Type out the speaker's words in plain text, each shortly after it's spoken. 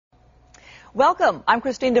Welcome. I'm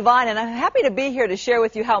Christine Devine, and I'm happy to be here to share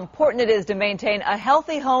with you how important it is to maintain a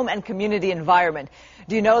healthy home and community environment.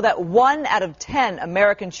 Do you know that 1 out of 10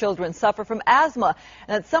 American children suffer from asthma,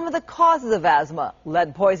 and that some of the causes of asthma,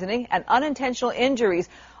 lead poisoning, and unintentional injuries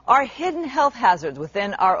are hidden health hazards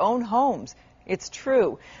within our own homes? It's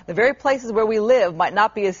true. The very places where we live might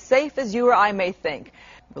not be as safe as you or I may think.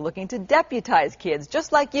 We're looking to deputize kids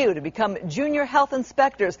just like you to become junior health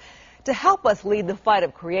inspectors to help us lead the fight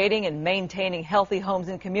of creating and maintaining healthy homes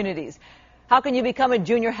and communities. How can you become a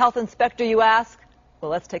junior health inspector, you ask? Well,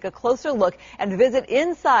 let's take a closer look and visit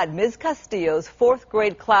inside Ms. Castillo's 4th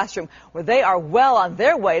grade classroom, where they are well on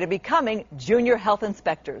their way to becoming junior health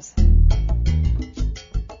inspectors.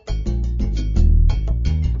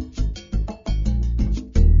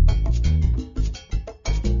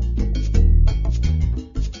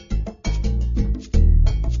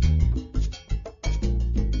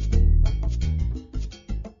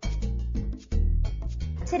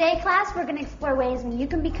 Today, class, we're going to explore ways when you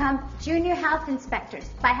can become junior health inspectors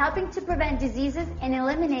by helping to prevent diseases and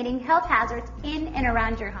eliminating health hazards in and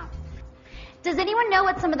around your home. Does anyone know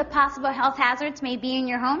what some of the possible health hazards may be in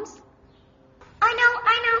your homes? I know.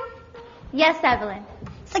 Yes, Evelyn.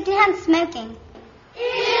 Secondhand smoking. Ew!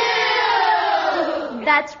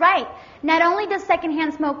 That's right. Not only does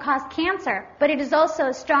secondhand smoke cause cancer, but it is also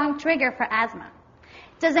a strong trigger for asthma.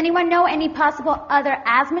 Does anyone know any possible other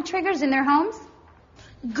asthma triggers in their homes?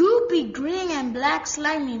 Goopy green and black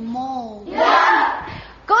slimy mold. Yeah!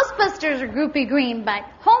 Ghostbusters are goopy green, but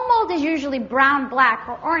home mold is usually brown, black,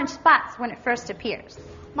 or orange spots when it first appears.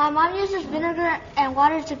 My mom uses vinegar and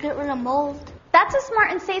water to get rid of mold. That's a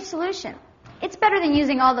smart and safe solution. It's better than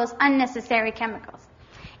using all those unnecessary chemicals.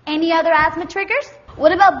 Any other asthma triggers?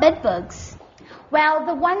 What about bed bugs? Well,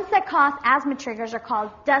 the ones that cause asthma triggers are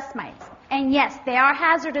called dust mites. And yes, they are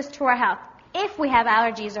hazardous to our health if we have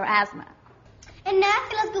allergies or asthma. And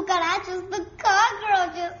nasty las cucarachas, the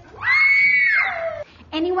cockroaches.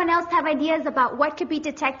 Anyone else have ideas about what could be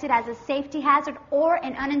detected as a safety hazard or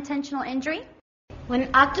an unintentional injury? When an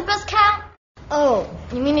octopus cat? Oh,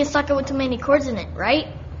 you mean a sucker with too many cords in it, right?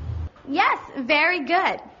 Yes, very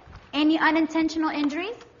good. Any unintentional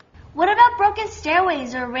injuries? What about broken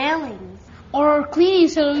stairways or railings? Or cleaning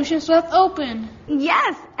solutions left open.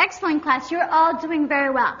 Yes, excellent class. You're all doing very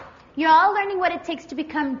well. You're all learning what it takes to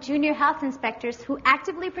become junior health inspectors who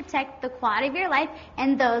actively protect the quality of your life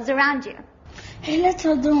and those around you. Hey, let's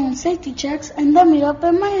all do our own safety checks and then meet up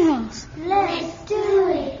at my house. Let's do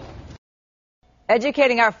it.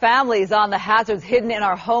 Educating our families on the hazards hidden in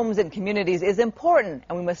our homes and communities is important,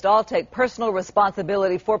 and we must all take personal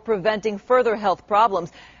responsibility for preventing further health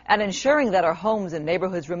problems and ensuring that our homes and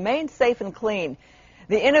neighborhoods remain safe and clean.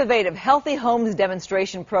 The innovative Healthy Homes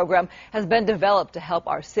demonstration program has been developed to help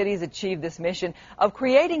our cities achieve this mission of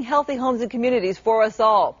creating healthy homes and communities for us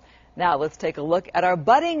all. Now let's take a look at our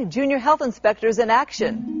budding junior health inspectors in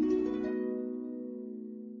action.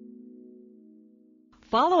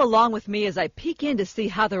 Follow along with me as I peek in to see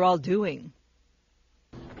how they're all doing.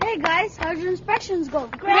 Hey guys, how'd your inspections go?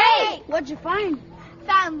 Great! What'd you find?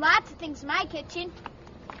 Found lots of things in my kitchen.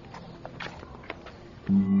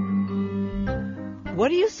 What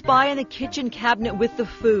do you spy in the kitchen cabinet with the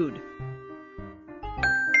food?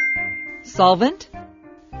 Solvent?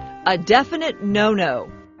 A definite no-no.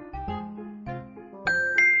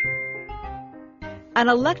 An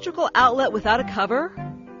electrical outlet without a cover?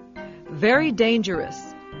 Very dangerous.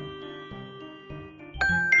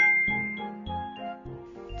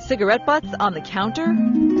 Cigarette butts on the counter?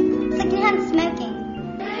 Secondhand smoking.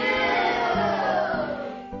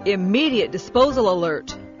 Immediate disposal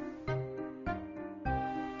alert.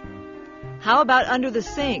 How about under the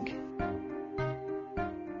sink?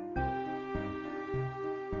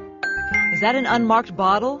 Is that an unmarked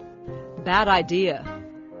bottle? Bad idea.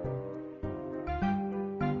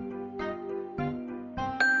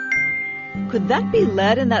 Could that be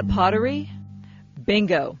lead in that pottery?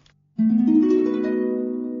 Bingo.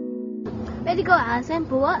 Ready to go, Allison,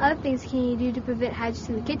 but what other things can you do to prevent hazards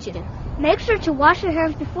in the kitchen? Make sure to wash your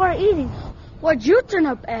hands before eating. What'd you turn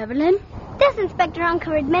up, Evelyn? This inspector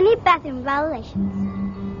uncovered many bathroom violations.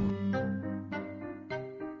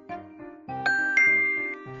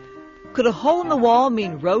 Could a hole in the wall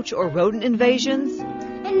mean roach or rodent invasions?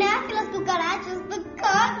 And nasty las cucarachas, the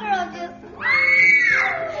cockroaches.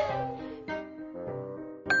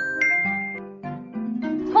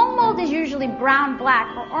 Home mold is usually brown,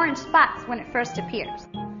 black, or orange spots when it first appears.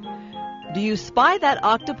 Do you spy that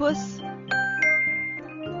octopus?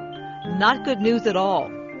 Not good news at all.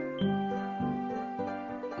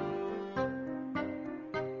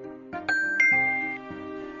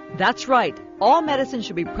 That's right. All medicine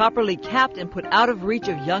should be properly capped and put out of reach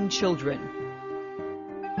of young children.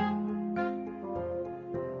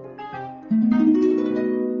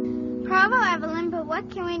 Bravo, Evelyn, but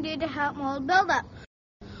what can we do to help mold buildup?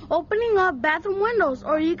 Opening up bathroom windows,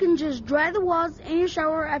 or you can just dry the walls in your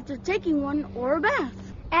shower after taking one or a bath.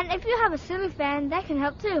 And if you have a ceiling fan, that can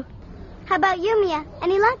help too. How about you, Mia?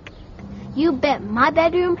 Any luck? You bet my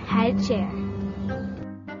bedroom had a chair.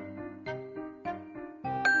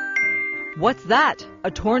 What's that?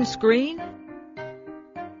 A torn screen?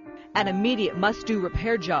 An immediate must-do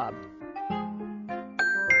repair job.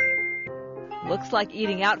 Looks like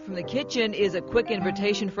eating out from the kitchen is a quick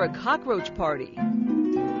invitation for a cockroach party.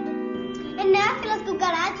 And nasty las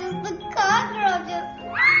cucarachas, the cockroaches.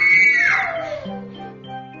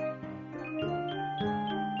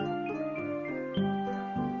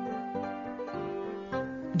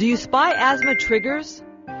 Do you spy asthma triggers?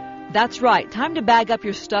 That's right, time to bag up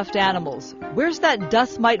your stuffed animals. Where's that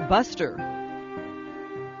dust mite buster?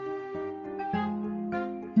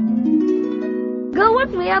 Go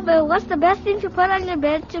with me, Abel. What's the best thing to put on your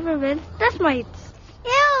bed to prevent dust mites?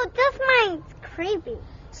 Ew, dust mites. Creepy.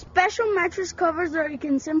 Special mattress covers, or you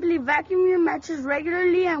can simply vacuum your mattress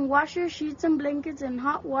regularly and wash your sheets and blankets in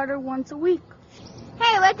hot water once a week.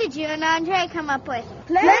 Hey, what did you and Andre come up with?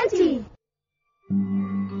 Plenty!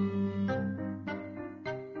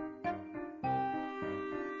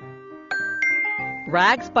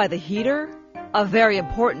 Rags by the heater? A very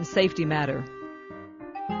important safety matter.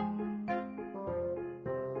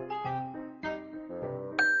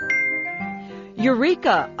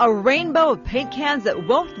 Eureka! A rainbow of paint cans that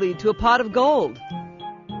won't lead to a pot of gold.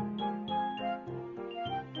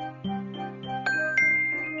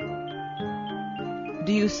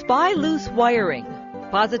 Do you spy loose wiring?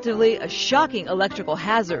 Positively a shocking electrical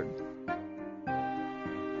hazard.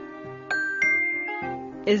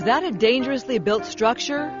 Is that a dangerously built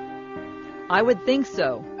structure? I would think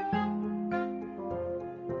so.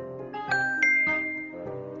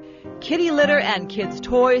 Kitty litter and kids'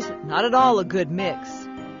 toys, not at all a good mix.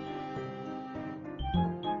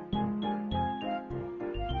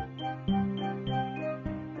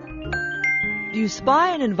 Do you spy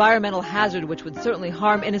an environmental hazard which would certainly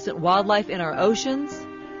harm innocent wildlife in our oceans?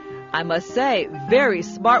 I must say, very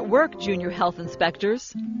smart work, junior health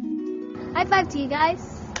inspectors. High five to you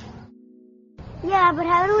guys. Yeah, but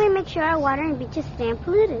how do we make sure our water and beaches stay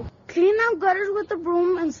unpolluted? Clean out gutters with a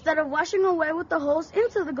broom instead of washing away with the hose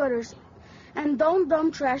into the gutters. And don't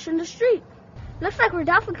dump trash in the street. Looks like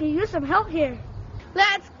Rodolfo could use some help here.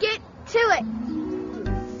 Let's get to it.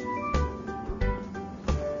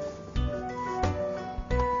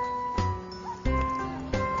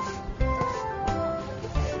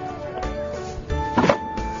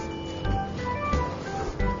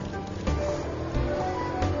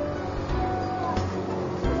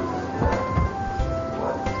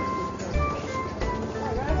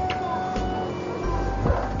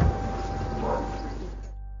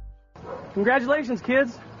 Congratulations,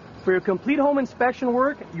 kids. For your complete home inspection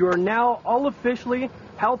work, you are now all officially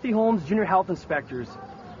Healthy Homes Junior Health Inspectors.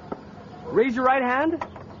 Raise your right hand.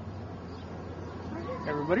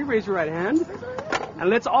 Everybody raise your right hand. And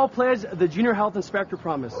let's all pledge the Junior Health Inspector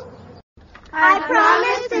promise. I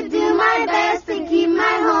promise to do my best to keep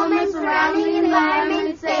my home and surrounding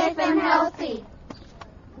environment safe and healthy.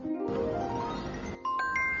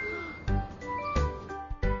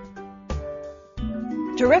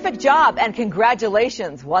 Terrific job and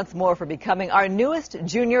congratulations once more for becoming our newest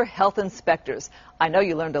junior health inspectors. I know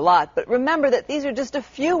you learned a lot, but remember that these are just a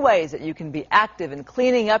few ways that you can be active in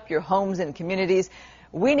cleaning up your homes and communities.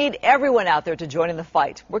 We need everyone out there to join in the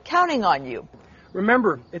fight. We're counting on you.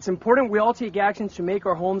 Remember, it's important we all take actions to make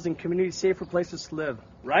our homes and communities safer places to live,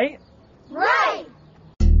 right? Right!